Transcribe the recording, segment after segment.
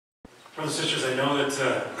Brothers and sisters, I know that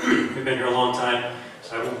we've been here a long time,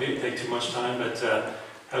 so I won't take too much time, but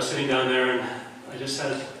I was sitting down there and I just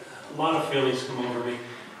had a lot of feelings come over me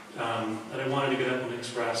that I wanted to get up and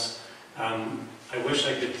express. I wish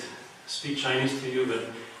I could speak Chinese to you, but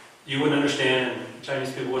you wouldn't understand, and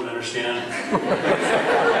Chinese people wouldn't understand.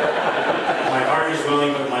 My heart is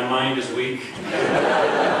willing, but my mind is weak.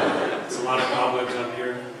 It's a lot of cobwebs up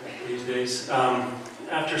here these days.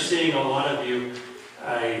 After seeing a lot of you,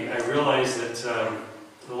 I realized that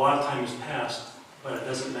a lot of time has passed, but it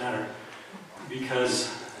doesn't matter, because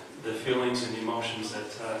the feelings and emotions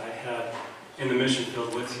that I had in the mission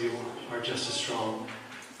field with you are just as strong.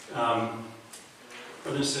 Brothers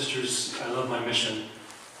and sisters, I love my mission.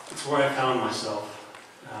 It's where I found myself,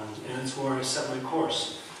 and it's where I set my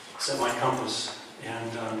course, set my compass,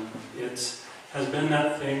 and it has been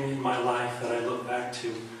that thing in my life that I look back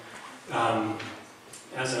to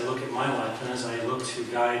as I look at my life and as I look to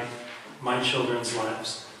guide my children's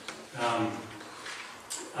lives.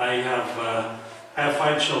 I have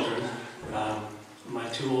 5 children. My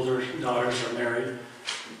 2 older daughters are married,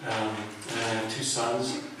 and I have 2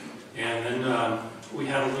 sons. And then we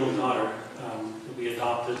had a little daughter that we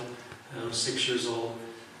adopted, who was 6 years old.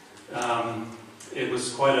 It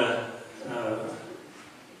was quite an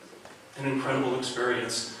incredible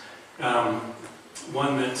experience.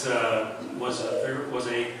 One that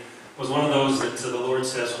was one of those that the Lord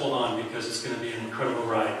says, hold on, because it's going to be an incredible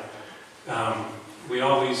ride. We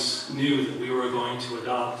always knew that we were going to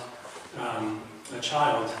adopt a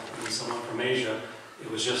child, someone from Asia.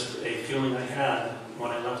 It was just a feeling I had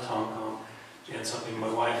when I left Hong Kong, and something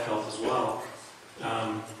my wife felt as well.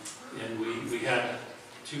 And we had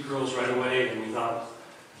 2 girls right away, and we thought,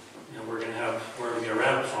 you know, we're going to be a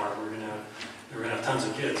rabbit farm. We're going to have tons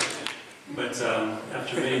of kids. But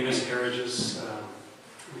after many miscarriages,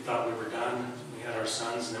 we thought we were done. We had our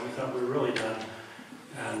sons, and then we thought we were really done.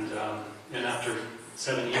 And after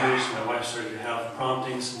 7 years, my wife started to have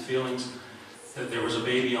promptings and feelings that there was a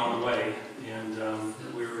baby on the way, and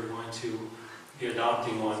that we were going to be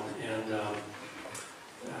adopting one. And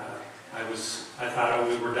I thought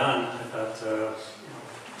we were done. I thought the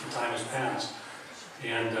time has passed.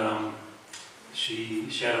 And she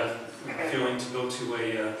had a feeling to go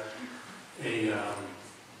to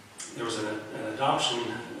there was an adoption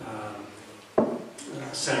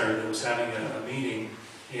center that was having a meeting,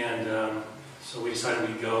 and so we decided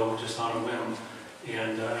we'd go just on a whim.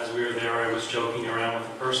 And as we were there, I was joking around with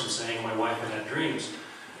a person saying my wife had dreams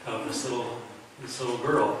of this little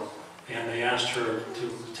girl, and they asked her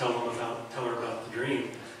to tell her about the dream,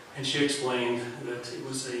 and she explained that it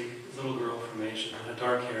was a little girl from Asia, had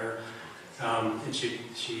dark hair, and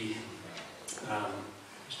she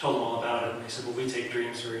told them all about it, and they said, well, we take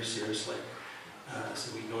dreams very seriously.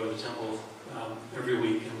 So we go to the temple every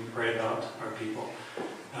week, and we pray about our people.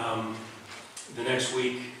 The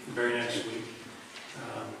very next week,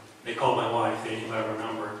 they called my wife. They didn't have her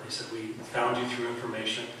number. They said, we found you through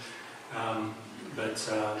information, but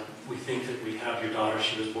we think that we have your daughter.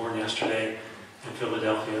 She was born yesterday in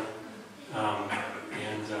Philadelphia,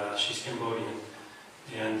 and she's Cambodian.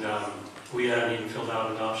 And we hadn't even filled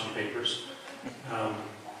out adoption papers.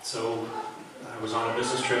 So I was on a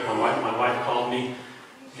business trip. My wife called me,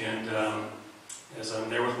 and as I'm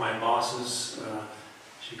there with my bosses,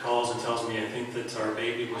 she calls and tells me, I think that our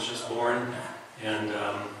baby was just born, and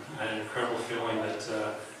I had an incredible feeling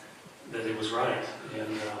that it was right.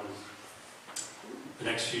 And the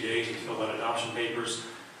next few days we filled out adoption papers.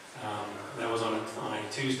 That was on a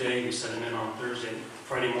Tuesday. We sent them in on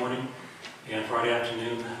Friday morning, and Friday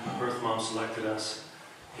afternoon, birth mom selected us.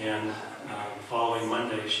 And the following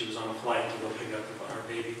Monday, she was on a flight to go pick up our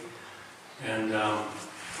baby. And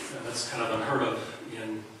that's kind of unheard of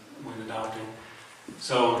when adopting.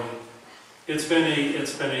 So it's been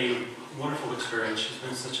a wonderful experience. She's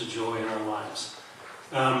been such a joy in our lives.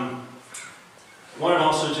 I wanted to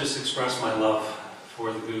also just express my love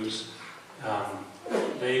for the Goos.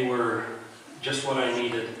 They were just what I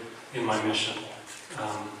needed in my mission.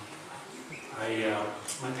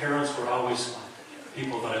 My parents were always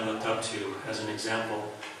people that I looked up to as an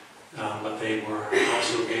example, but they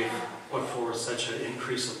also put forward such an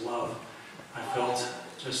increase of love. I felt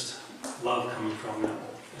just love coming from them.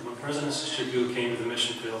 And when President and Sister Gu came to the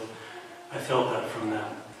mission field, I felt that from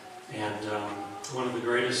them. And one of the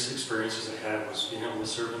greatest experiences I had was being able to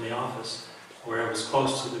serve in the office, where I was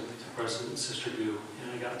close to President and Sister Gu,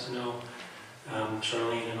 and I got to know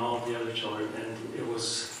Charlene and all of the other children, and it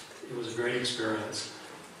was a great experience.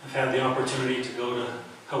 I've had the opportunity to go to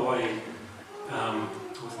Hawaii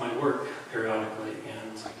with my work periodically,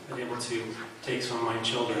 and been able to take some of my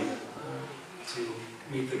children to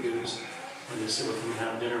meet the Goos and to sit with them and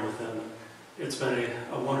have dinner with them. It's been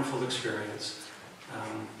a wonderful experience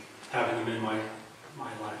having them in my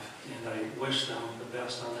life, and I wish them the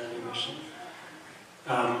best on their new mission.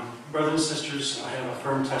 Brothers and sisters, I have a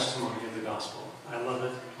firm testimony of the gospel. I love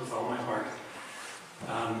it with all my heart.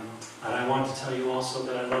 And I want to tell you also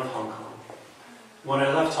that I love Hong Kong. When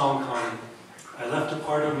I left Hong Kong, I left a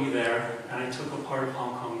part of me there, and I took a part of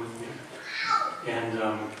Hong Kong with me. And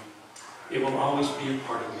it will always be a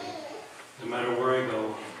part of me, no matter where I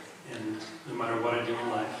go, and no matter what I do in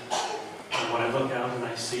life. And when I look out and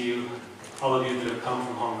I see you, all of you that have come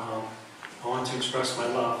from Hong Kong, I want to express my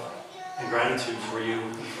love and gratitude for you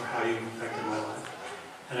and for how you've affected my life.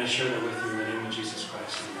 And I share that with you in the name of Jesus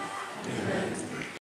Christ. Amen.